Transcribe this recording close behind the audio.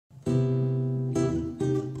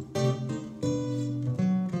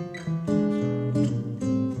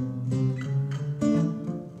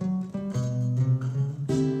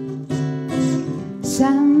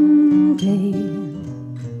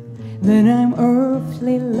then I'm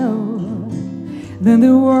earthly low, then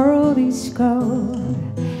the world is cold.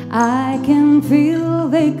 I can feel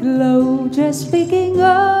the glow just speaking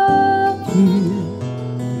of you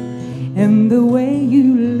and the way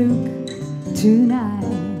you look tonight.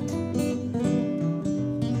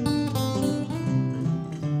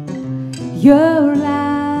 You're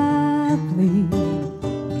lovely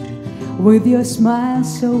with your smile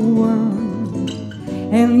so warm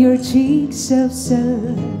and your cheeks so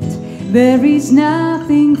soft. There is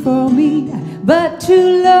nothing for me but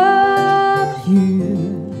to love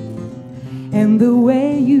you and the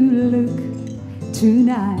way you look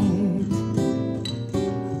tonight.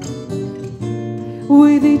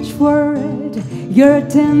 With each word your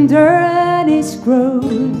tenderness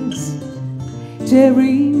grows,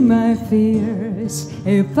 tearing my fears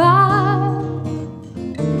apart.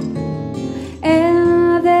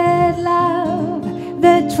 And that love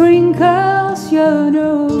that twinkles your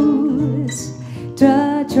nose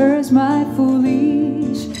touches my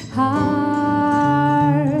foolish heart.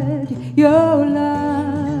 You're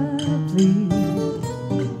lovely,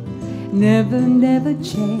 never, never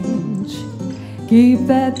change. Keep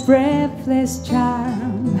that breathless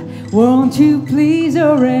charm. Won't you please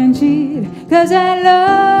arrange it? 'Cause I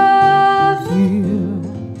love you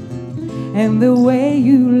and the way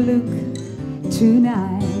you look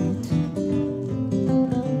tonight.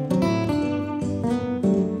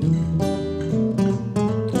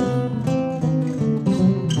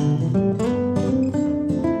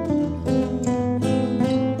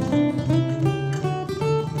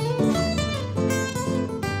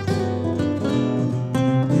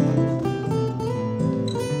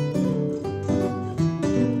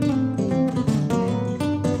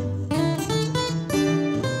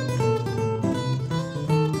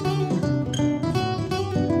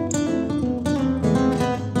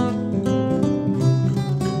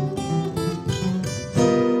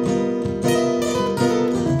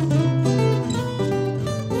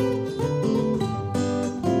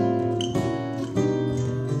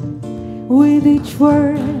 With each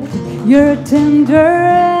word your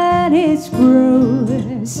tenderness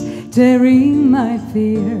grows, tearing my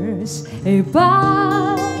fears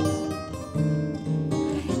apart.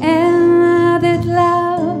 And that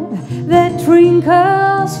love that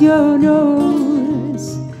twinkles your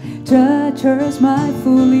nose touches my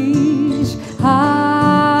foolish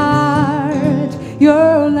heart.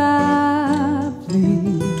 You're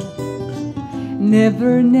lovely,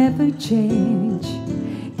 never, never change.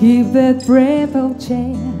 Give that breath a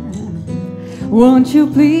chance. Won't you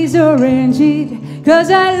please arrange it? 'Cause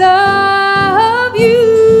I love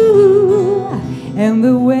you and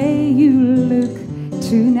the way you look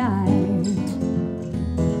tonight.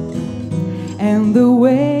 And the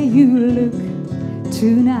way you look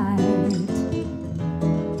tonight.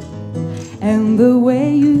 And the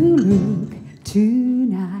way you look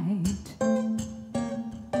tonight.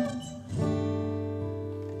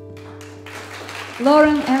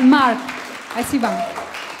 Loren and Mark. Спасибо.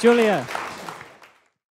 Julia.